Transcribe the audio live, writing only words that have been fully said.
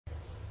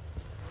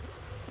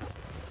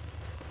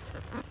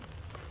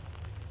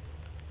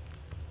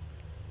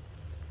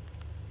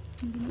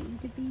You gonna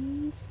eat the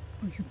beans?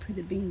 Or you put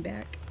the bean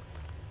back?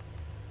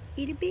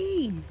 Eat a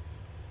bean.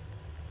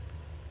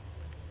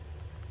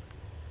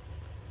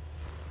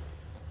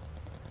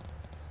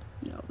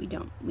 No, we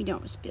don't. We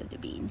don't spill the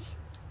beans.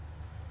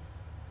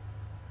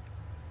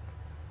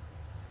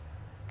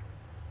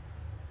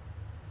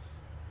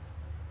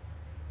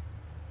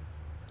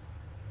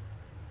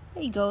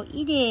 There you go.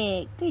 Eat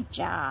it. Good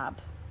job.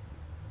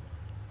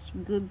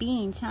 Some good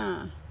beans,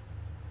 huh?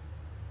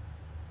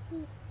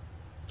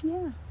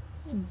 Yeah.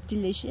 It's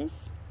delicious.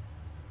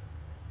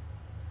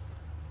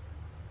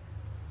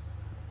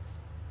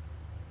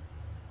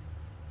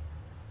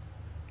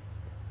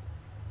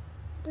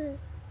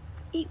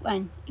 Eat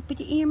one. You put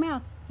it in your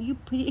mouth. You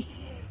put it...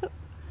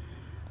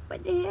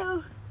 What the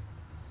hell?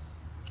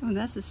 Oh,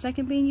 that's the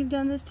second bean you've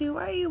done this to?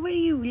 What are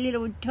you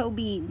little toe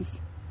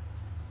beans?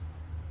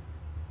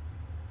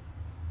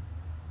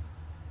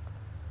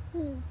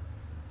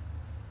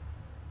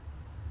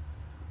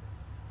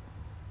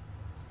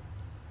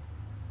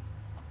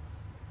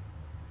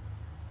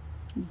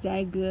 Is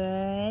that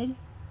good?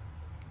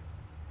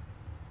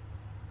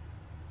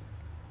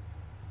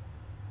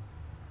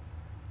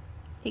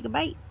 Take a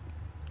bite.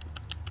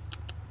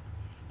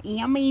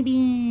 Yummy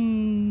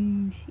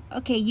beans.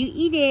 Okay, you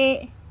eat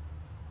it.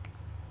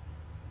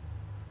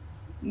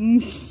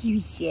 You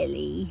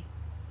silly.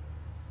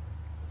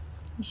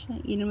 You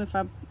shouldn't eat them if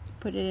I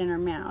put it in her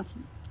mouth.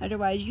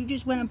 Otherwise, you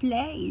just want to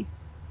play.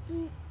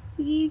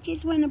 You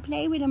just want to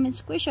play with them and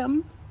squish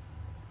them.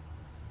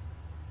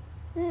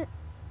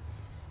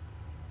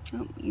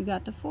 Oh, you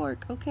got the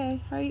fork.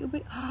 Okay. How are you?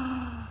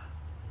 Oh,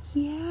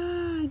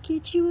 yeah,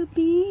 get you a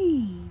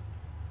bean.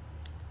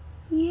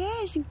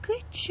 Yes,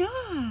 good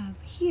job.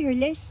 Here,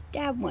 let's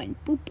stab one.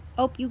 Boop.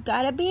 Oh, you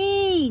got a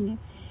bean.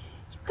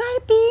 You got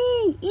a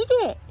bean. Eat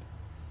it.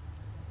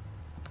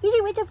 Eat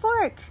it with a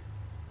fork.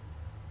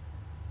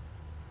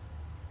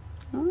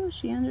 Oh,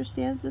 she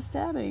understands the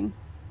stabbing.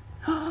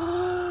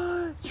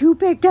 You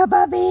picked up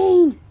a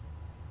bean.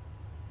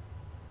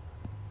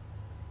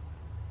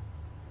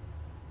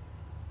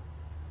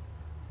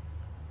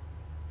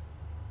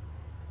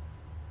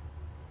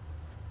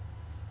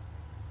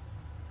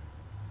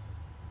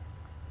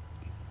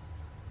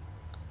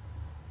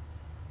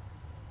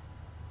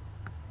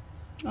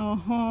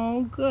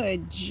 Oh,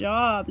 good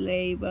job,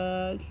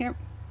 Ladybug. Here.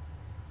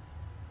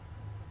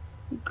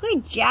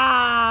 Good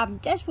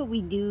job. That's what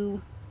we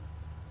do.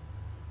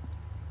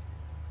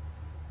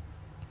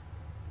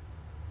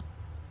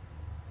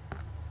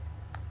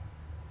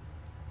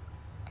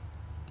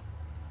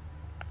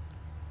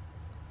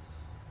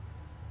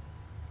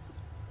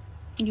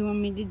 You want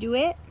me to do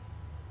it?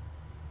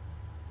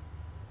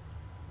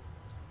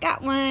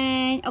 Got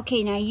one.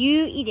 Okay, now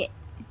you eat it.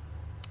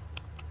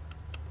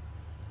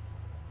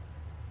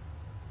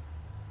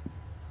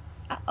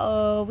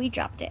 Uh-oh, we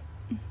dropped it.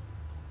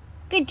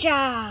 Good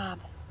job.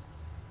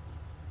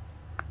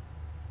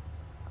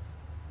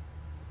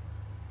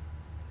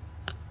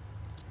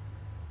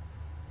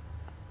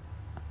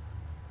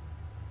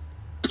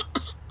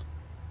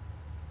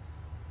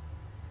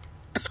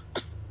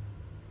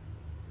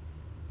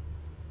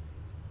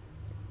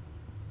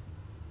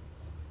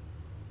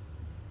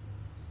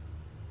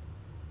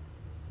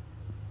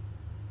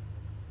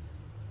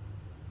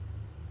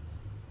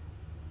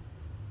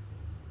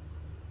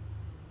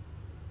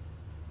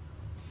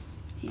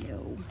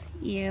 Ew,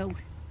 ew.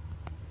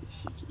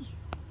 Shitty.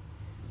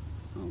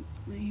 Oh,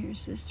 I hear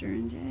sister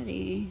and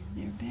daddy.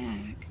 They're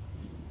back.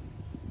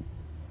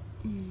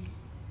 A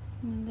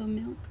little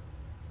milk.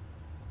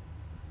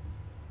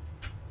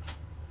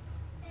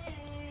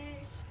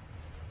 Hey.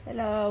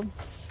 Hello.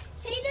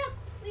 Hey, look,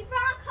 we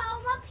brought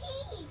home a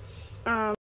peach.